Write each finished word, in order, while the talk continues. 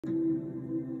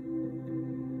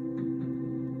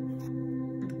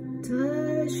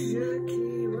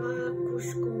Shakiwa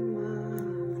kushkuma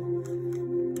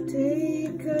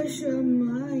Teika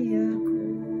shamayaku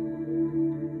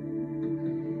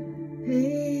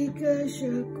Heika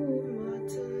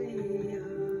shakumataya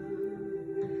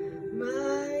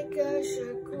Maika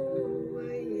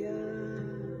shakuaya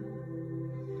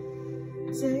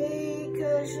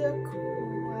Teika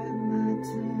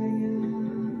shakuamataya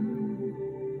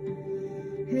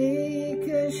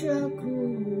Heika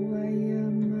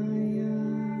shakuaya maya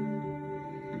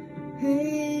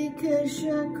Heika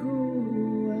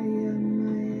shakuaya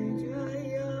maya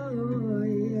ya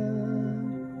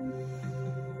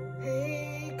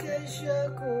Heika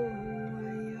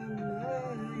shakuaya maya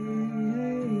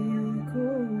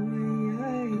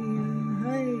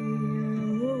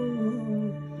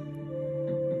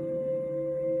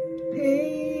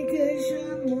Heika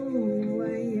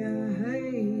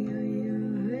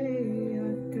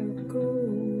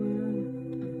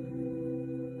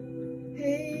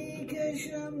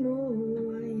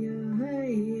shamuaya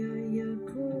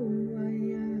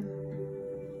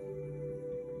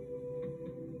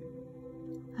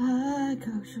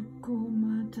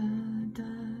Kakshukuma ta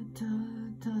ta ta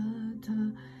ta ta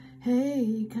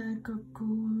Hey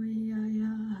kakakuya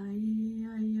ya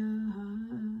ya ya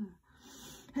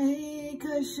Hey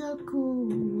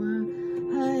kashakuwa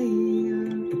Hey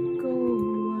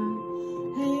yakuwa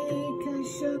Hey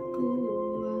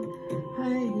kashakuwa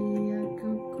Hey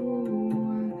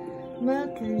yakuwa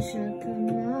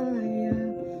Makashakamaya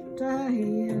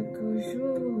Tahiya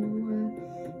kushuwa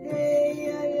Hey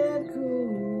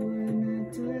yakuwa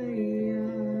Nataya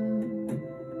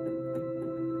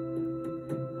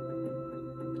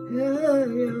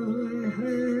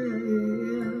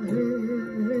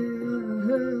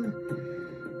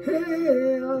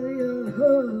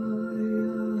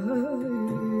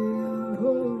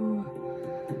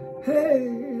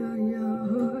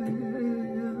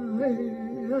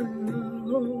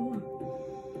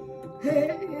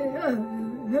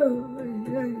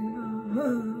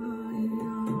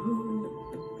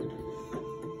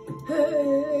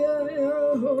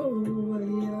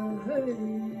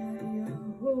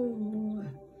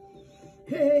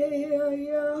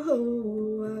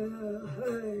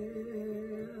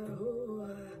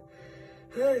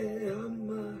Hey,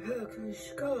 amma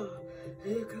hakashka,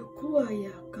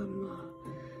 hekakuaya kama,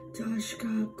 tashka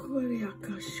kuria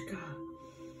kashka,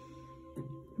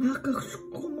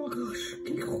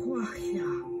 makashkumakashki huahya,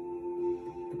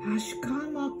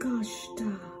 hashkama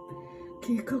kashta,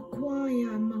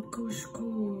 kikakuaya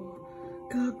makushko,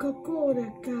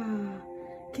 kakakoreka,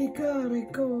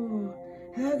 kikareko,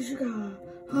 hekshka,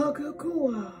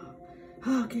 hakakua,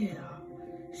 hakea,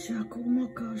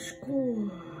 shakumakashko.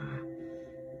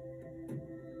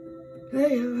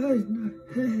 Hey,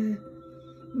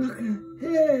 maka,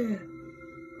 hey,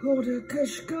 hoda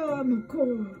kashka mako,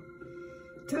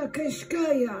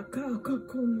 takashkaya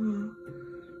kakakuma,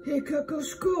 he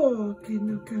kakosko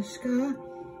kinakashka,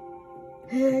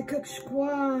 he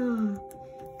kakskwa,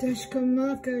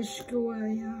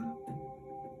 tashkamakashkwaya,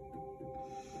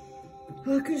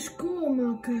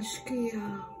 hakashkuma kashkia,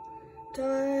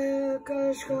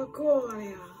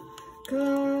 takashkakoya,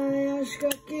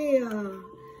 kayashkakia.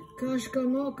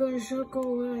 Kashkamaka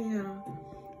shakoaya,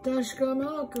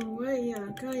 tashkamaka waya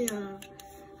kaya,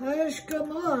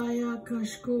 hashkamaya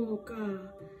kashkoka,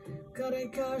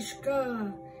 karekashka,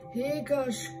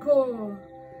 hikashko,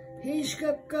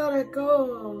 hishkakareko,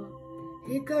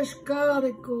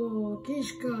 hikashkareko,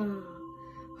 kishka,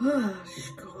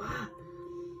 hashkoa,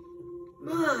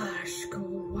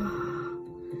 mashkoa,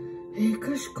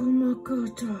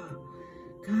 hikashkomakata.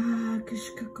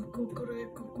 Kishka kokore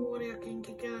kokore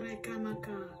kinkikare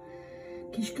kamaka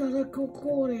Kishkara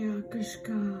kokore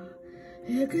kishka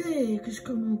Eke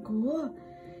kishka moko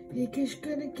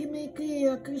Kishkara kimiki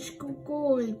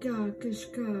kishkoko eka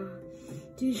kishka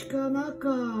Tishka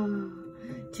maka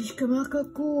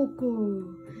koko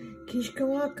Kishka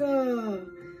maka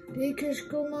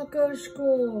Kishka maka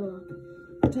shko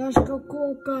Tashka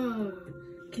koka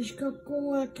Kishka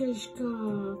koa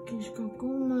Kishka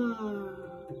kuma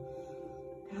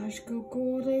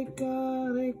Ashkakoreka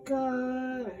reka,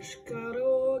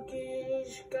 ashkaroki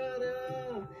ishkara,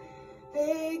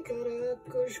 ekara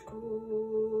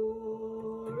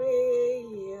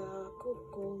kushkoreya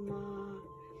kukoma,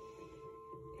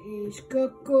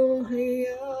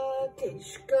 ishkakoreya,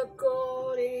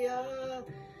 kishkakoreya,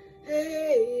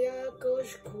 eya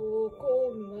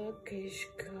kushkokoma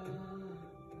kishka,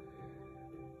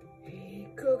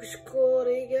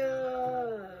 ikushkoreya.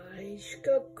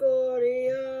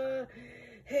 Ishkakoria,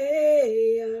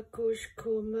 hey,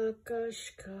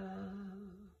 akushkomakashka.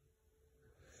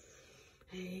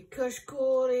 Hey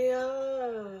Kashkoria,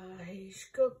 hey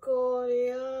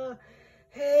Shkokoria,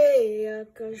 hey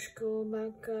Akashko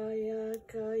Makaya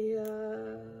Kaya.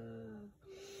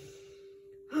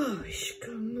 Oh,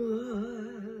 Ishkama,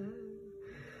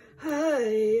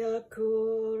 hey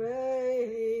Akoreya,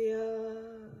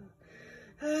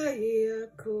 hey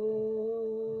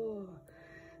Ako,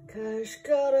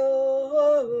 Kashkaroya.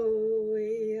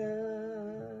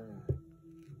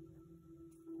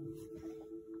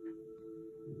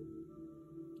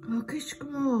 O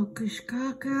Kishkamo,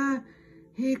 Kishkaka,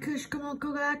 he Kishkamo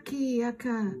Kogaki,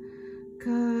 Aka,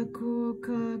 Kako,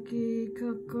 Kaki,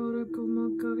 Kakora,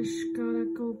 Kumaka, Shkara,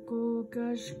 Koko,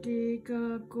 Kashki,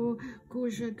 Kako,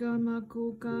 Kushakama,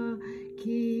 Kuka,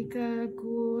 Kika,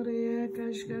 Kore,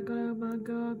 Kashkaka,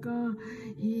 Makaka,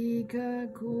 Hika,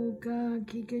 Kuka,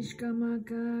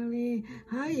 Kikishkamakali,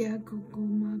 Haya,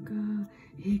 Kukumaka,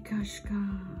 Hikashka.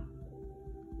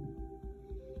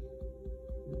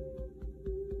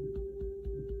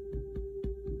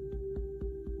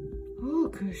 Oh,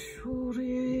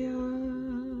 Kashuriya,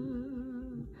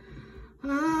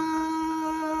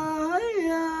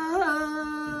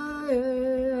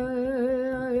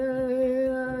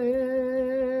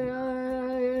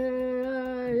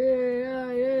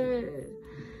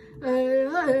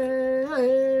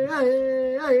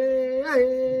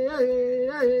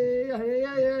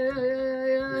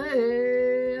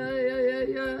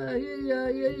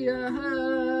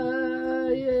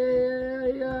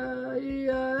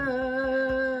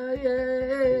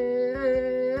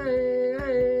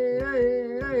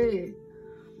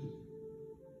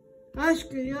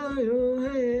 Hashko,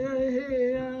 hey,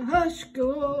 hey, Hashko,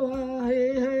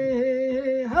 hey,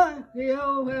 hey, ha,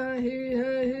 yo, hey,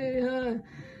 hey,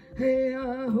 hey,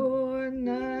 ho,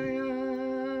 naya,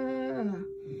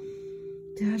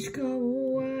 Tashko,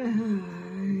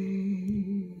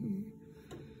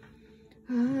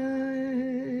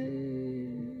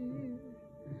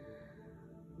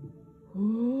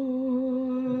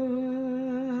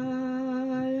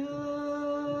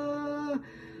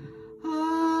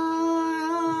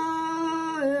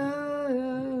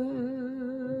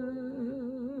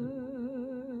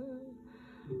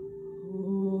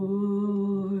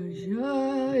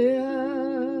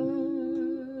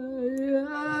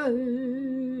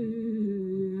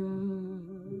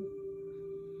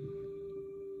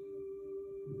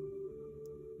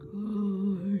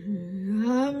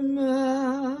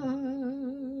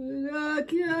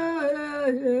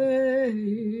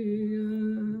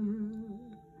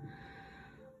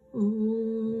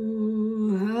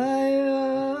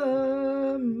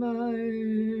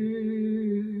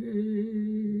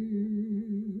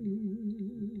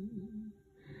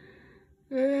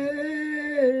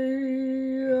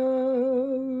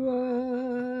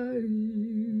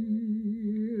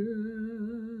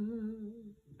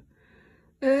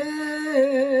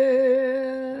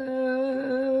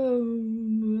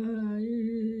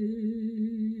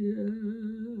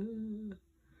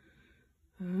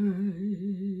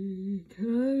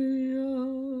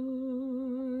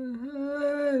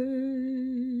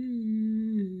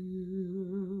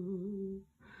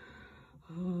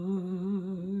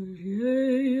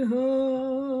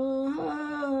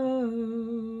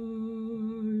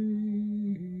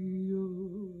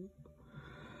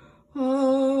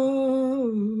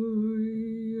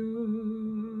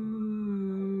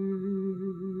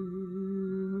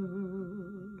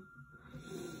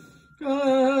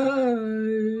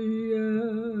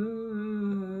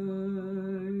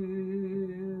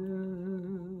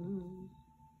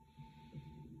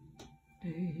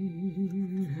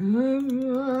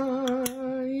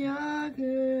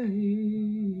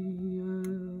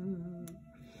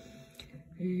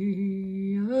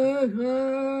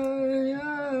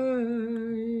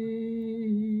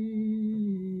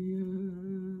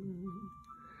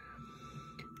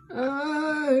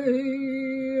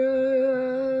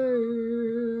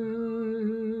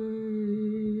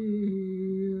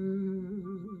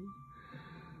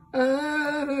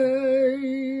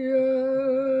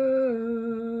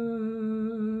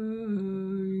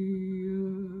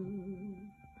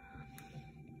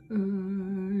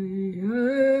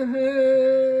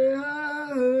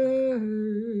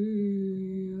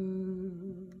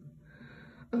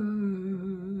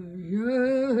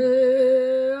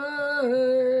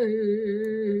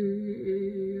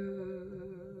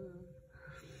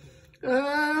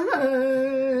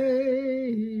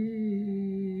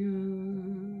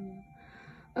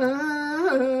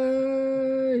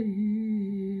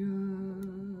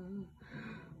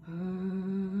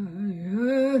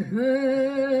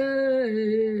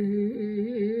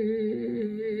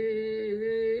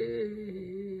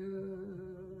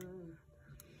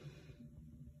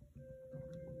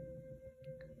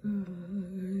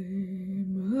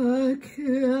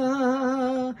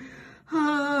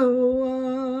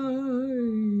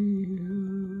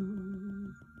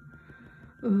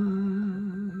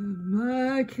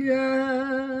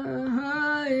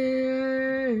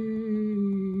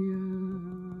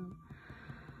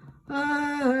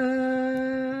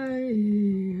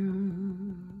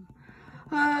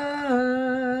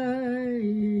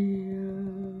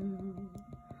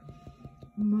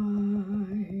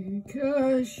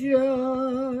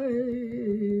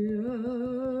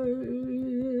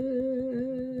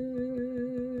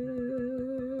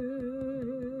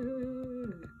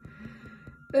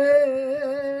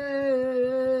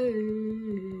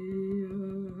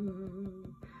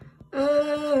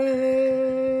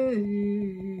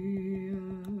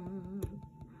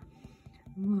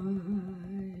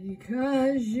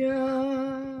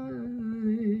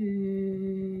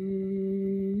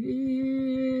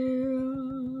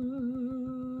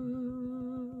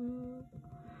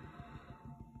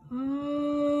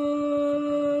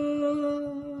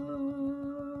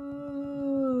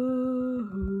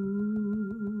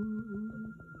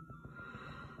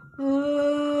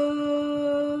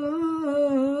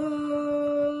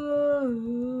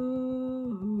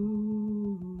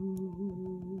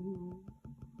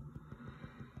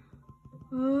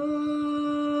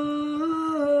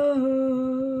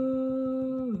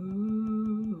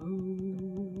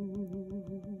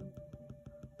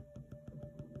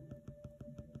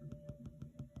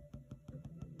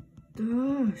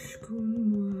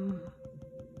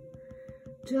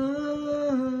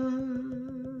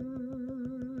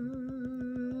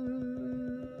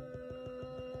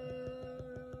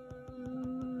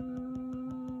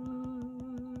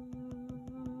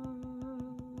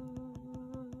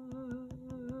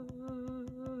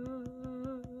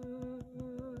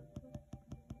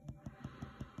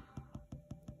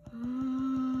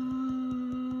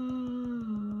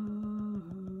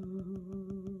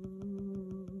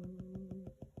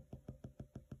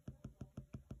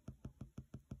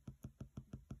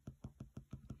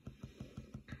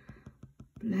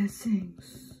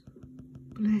 Blessings,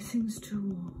 blessings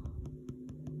to all.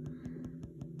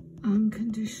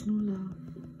 Unconditional love,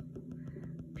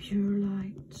 pure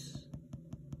light,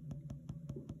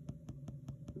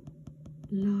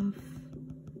 love,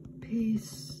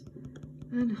 peace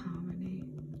and harmony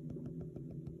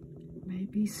may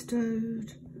be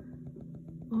bestowed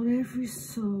on every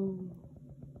soul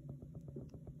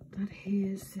that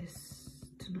hears this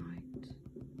tonight.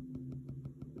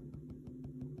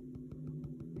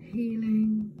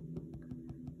 Healing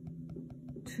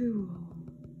to all,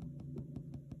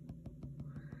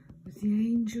 with the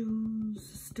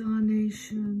angels, the Star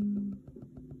Nation,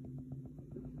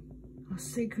 our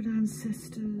sacred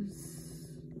ancestors,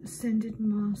 ascended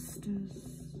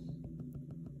masters,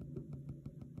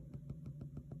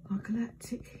 our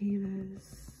galactic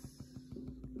healers,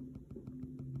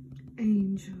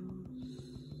 angels,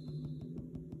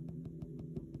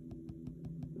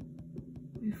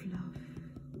 with love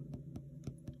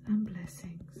and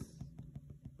blessings,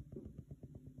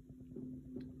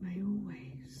 may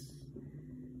always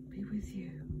be with you.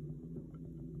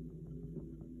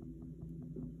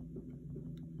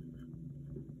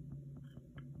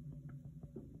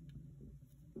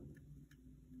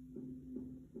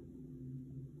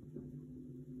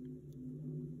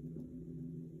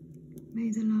 May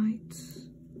the light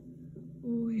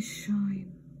always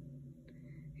shine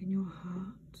in your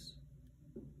heart.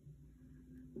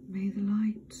 May the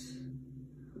light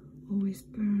always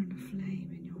burn a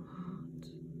flame in your heart.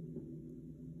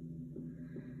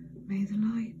 May the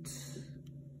light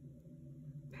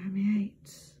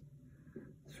permeate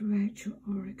throughout your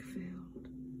auric field,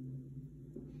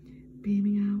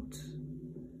 beaming out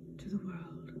to the world.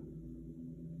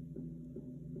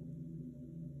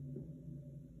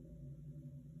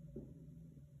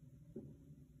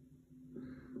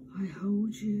 I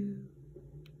hold you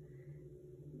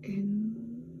in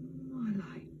my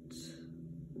light.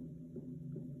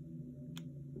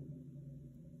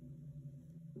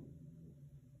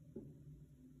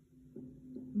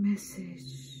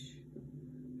 Message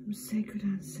from sacred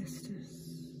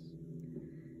ancestors,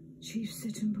 Chief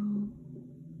Sitting Bull,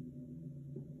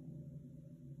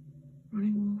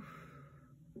 Running Wolf,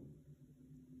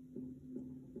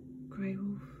 Grey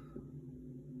Wolf,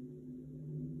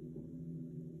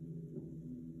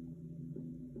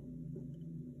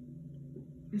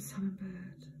 Miss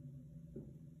Hummingbird,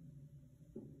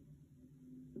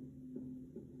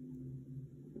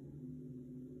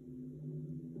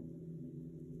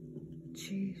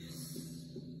 chiefs,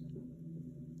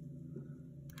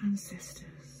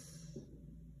 ancestors,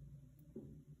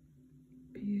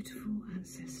 beautiful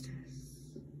ancestors,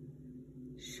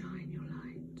 shine your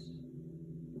light.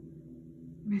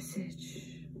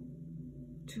 Message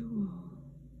to all,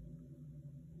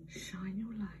 shine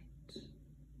your light.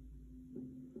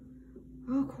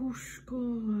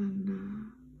 kushkona,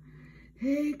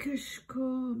 he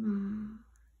kishkoma,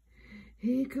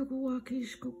 he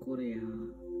kaguakishkokuria,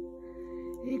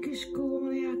 he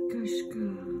kishkoria kashka,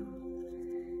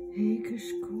 he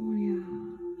kishkoria.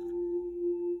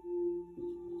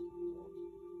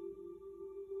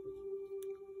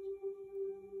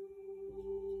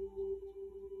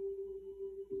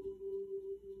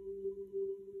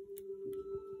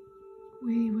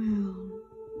 We will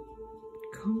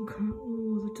conquer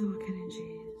all the dark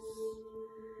energies.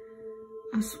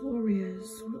 Us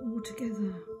warriors, we're all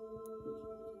together.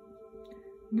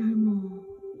 No more.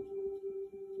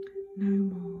 No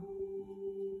more.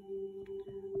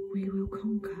 We will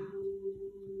conquer.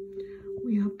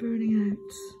 We are burning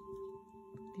out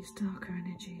these darker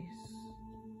energies.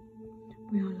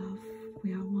 We are love.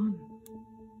 We are one.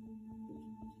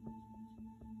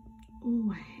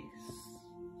 Always.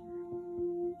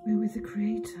 We're with the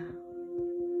Creator,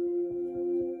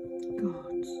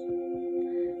 God,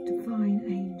 divine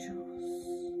angels.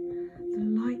 The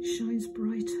light shines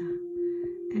brighter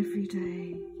every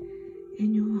day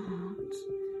in your heart.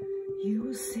 You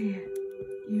will see it,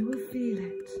 you will feel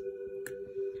it.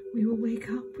 We will wake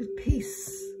up with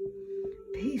peace,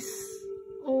 peace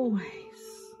always.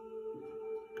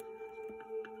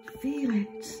 Feel it.